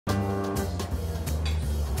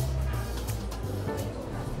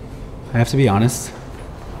I have to be honest.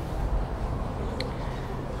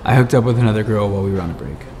 I hooked up with another girl while we were on a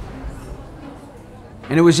break.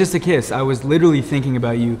 And it was just a kiss. I was literally thinking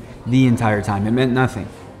about you the entire time. It meant nothing.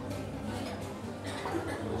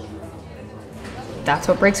 That's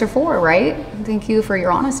what breaks are for, right? Thank you for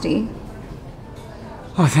your honesty.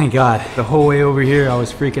 Oh, thank God. The whole way over here, I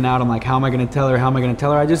was freaking out. I'm like, how am I gonna tell her? How am I gonna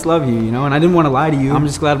tell her? I just love you, you know? And I didn't want to lie to you. I'm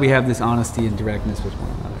just glad we have this honesty and directness with one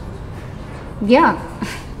another. Yeah,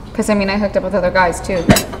 because I mean, I hooked up with other guys too.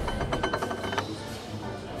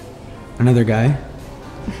 Another guy?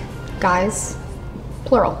 Guys,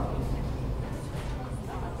 plural.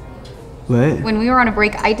 What? When we were on a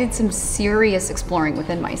break, I did some serious exploring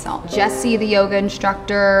within myself. Jesse, the yoga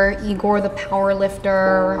instructor, Igor, the power lifter,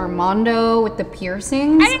 Armando with the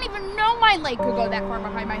piercings. I didn't even know my leg could go that far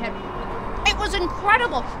behind my head. It was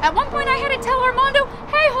incredible. At one point I had to tell Armando,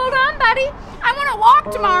 hey, hold on, buddy. I want to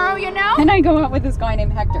walk tomorrow, you know? And I go out with this guy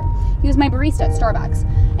named Hector. He was my barista at Starbucks.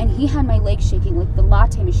 And he had my legs shaking like the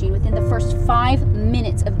latte machine within the first 5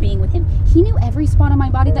 minutes of being with him. He knew every spot on my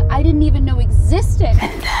body that I didn't even know existed.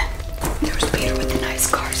 And then there was Peter with the nice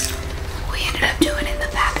cars. We ended up doing it in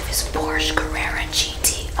the back of his Porsche Carrera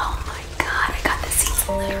GT. Oh my God, I got the seats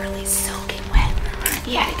literally soaking wet.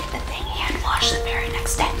 He had to get the thing hand washed the very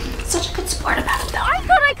next day. Such a good sport about it though. I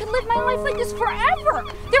thought I could live my life like this forever.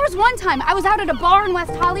 There was one time I was out at a bar in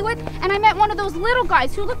West Hollywood and I met one of those little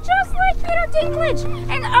guys who looked just like Peter Dinklage.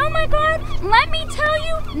 And oh my God, let me tell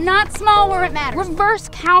you, not small where it matters. Reverse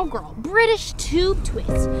cowgirl, British tube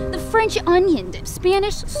twist, the French onion dip,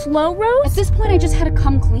 Spanish slow roast. At this point, I just had to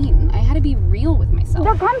come clean. I had to be real with myself.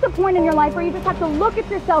 There comes a point in your life where you just have to look at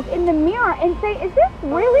yourself in the mirror and say, is this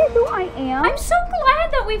really who I am? I'm so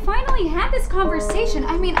glad that we finally had this conversation.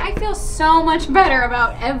 I mean, I feel so much better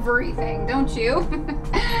about everything, don't you?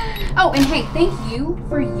 Oh, and hey, thank you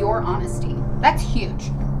for your honesty. That's huge.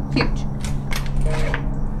 Huge.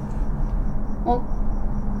 Well,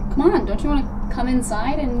 come on, don't you want to come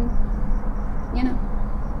inside and, you know,